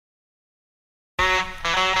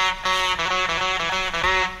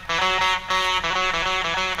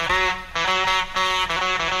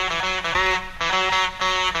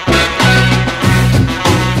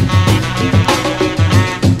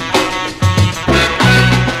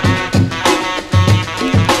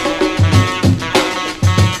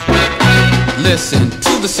Listen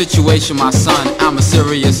to the situation, my son. I'm as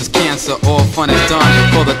serious as cancer. All fun is done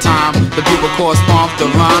for the time. The people correspond the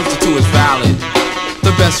rhymes. The two is valid.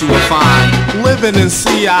 The best you will find. Living in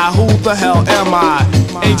CI, who the hell am I?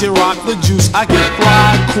 Agent Rock the Juice, I get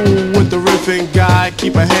fly. Cool with the riffing guy,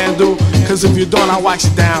 keep a handle. Cause if you don't, I'll wax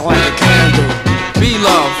you down like a candle. Be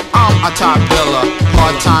love, I'm a top biller.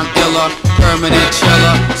 Hard-time iller, permanent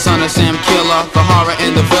chiller. Son of Sam Killer, the horror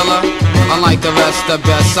in the villa. Unlike the rest, the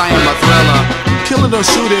best, I am a thriller. Kill it or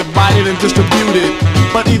shoot it, bite it and distribute it.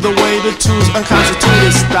 But either way, the two's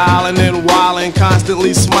unconstituted. Styling and wildin',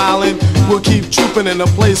 constantly smiling. We'll keep trooping in a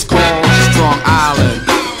place called Strong Island.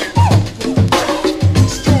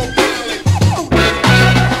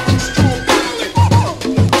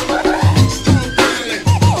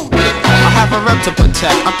 To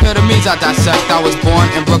protect, epitomes I dissect. I was born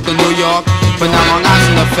in Brooklyn, New York, but now Long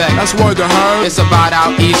Island effect. That's word to her. It's about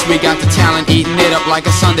out east, we got the talent eating it up like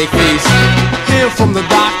a Sunday feast. Hear from the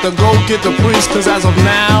doctor, go get the priest. Cause as of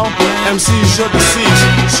now, MCs should decease.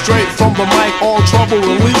 Straight from the mic, all trouble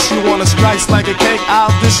release. You wanna scratch like a cake, I'll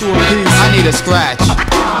dish you a piece. I need a scratch,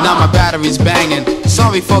 now my battery's banging.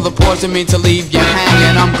 Sorry for the pause, didn't mean to leave you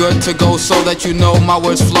hanging. I'm good to go so that you know my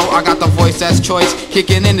words flow. I got the voice that's choice,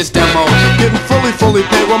 kicking in this demo. Getting fully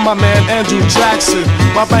paid with my man Andrew Jackson.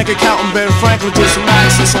 My bank account and Ben Franklin just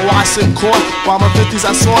maxing. So I sit court while my 50s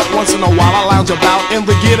I sort. Once in a while I lounge about in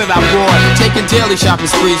the gear that I brought. Taking daily shopping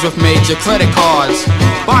sprees with major credit cards.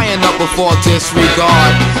 Buying up before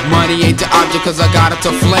disregard. Money ain't the object cause I got it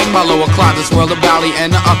to fling. My lower closet's swirl the valley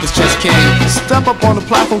and the upper's chest king. Step up on the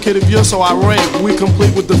platform, kid, if you're so irate. We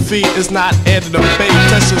complete with defeat, it's not added a bait.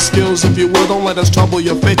 Test your skills if you will, don't let us trouble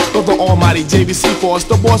your fate. But the almighty J.V.C. for us,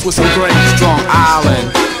 the boss with some great Strong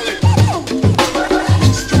Island.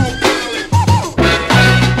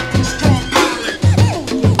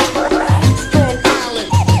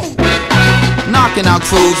 Knocking out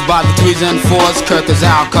crews by the 3s and 4s. Kirk is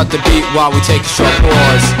out, cut the beat while we take a short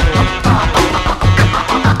pause.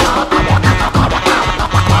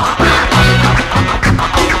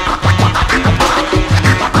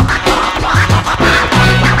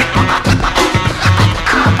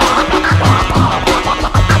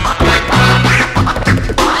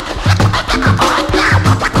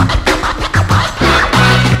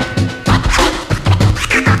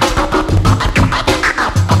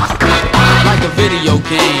 Video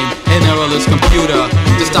game, an errorless computer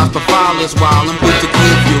that stops profilers while I'm good to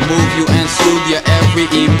groove you, move you and soothe your every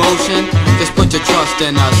emotion. Just put your trust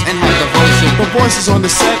in us and have devotion. The voices on the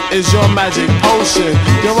set is your magic potion.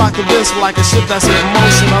 You're rocking this like a ship that's in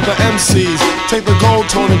motion. Other MCs take the gold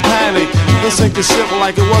tone and panic. They'll sink the ship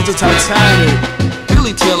like it was the Titanic.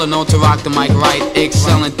 Billy Taylor known to rock the mic right,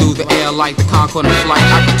 excelling through the air like the Concorde in flight.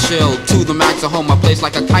 I can chill to the max, I hold my place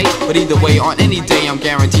like a kite. But either way, on any day, I'm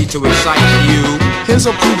guaranteed to excite you. Here's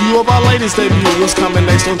a preview of our latest debut. What's coming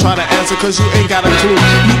next? Don't try to answer cause you ain't got a clue.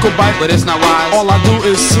 You could bite, but it's not wise. All I do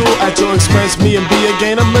is sue at your expense. Me and B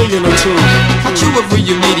gain $1 million or two. I chew every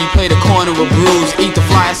you needy, play the corner with brews. Eat the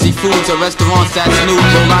flyest seafoods at restaurants that's new.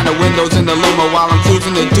 Roll line the windows in the limo while I'm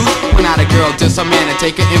cruising the deuce. When out a girl, just a man and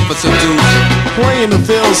take her in for seduce. Playing the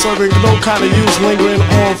field, serving no kind of use. Lingering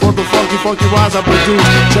on for the funky rhymes I produce.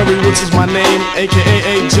 Jerry Woods is my name, aka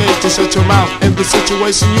AJ. Just shut your mouth. In the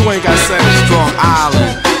situation you ain't got say. Strong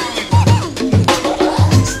Island.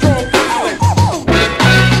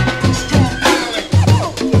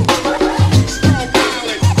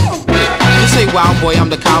 Wild boy, I'm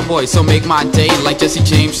the cowboy, so make my day like Jesse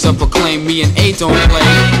James, so proclaim me and A don't play.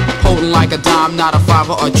 Potent like a dime, not a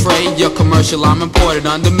fiver or tray. Your commercial, I'm imported,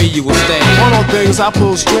 under me you will stay. One on things, I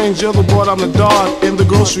pull strings, you're the board, I'm the dog. In the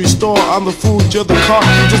grocery store, I'm the food, you're the car.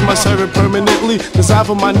 Just my servant permanently, designed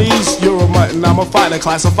for my needs. You're a mutton, I'm a fighter,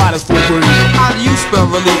 classified as full breed. How do you spell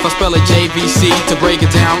relief? I spell it J.V.C. To break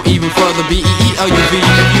it down even further, B-E-E-L-U-V.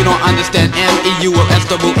 If you don't understand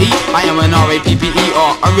M-E-U-L-S-E-E, I am an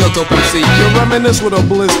R-A-P-P-E-R, a real dope MC. Reminisce with a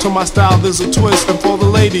bliss, to my style there's a twist. And for the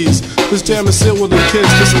ladies, this jam is sealed with a kiss.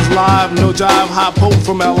 This is live, no jive, hot poke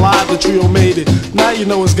from L.I. The trio made it, now you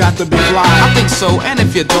know it's got to be fly. I think so, and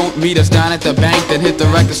if you don't meet us down at the bank, then hit the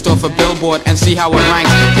record store for Billboard and see how it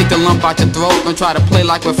ranks. Take the lump out your throat, don't try to play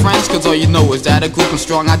like we're friends, cause all you know is that a group and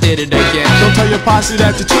strong, I did it again. Don't tell your posse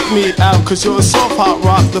that you took me out, cause you're a soft hot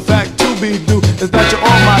rock. The fact to be due is that you're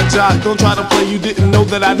on my jock. Don't try to play, you didn't know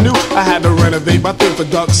that I knew I had to renovate my thing for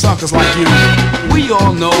duck suckers like you. We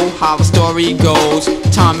all know how the story goes.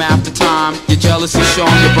 Time after time, your jealousy shown,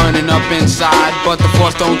 you're burning up inside. But the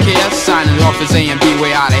force don't care, signing off as A and B,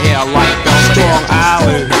 way out of here like Bell. Strong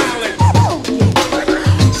Island.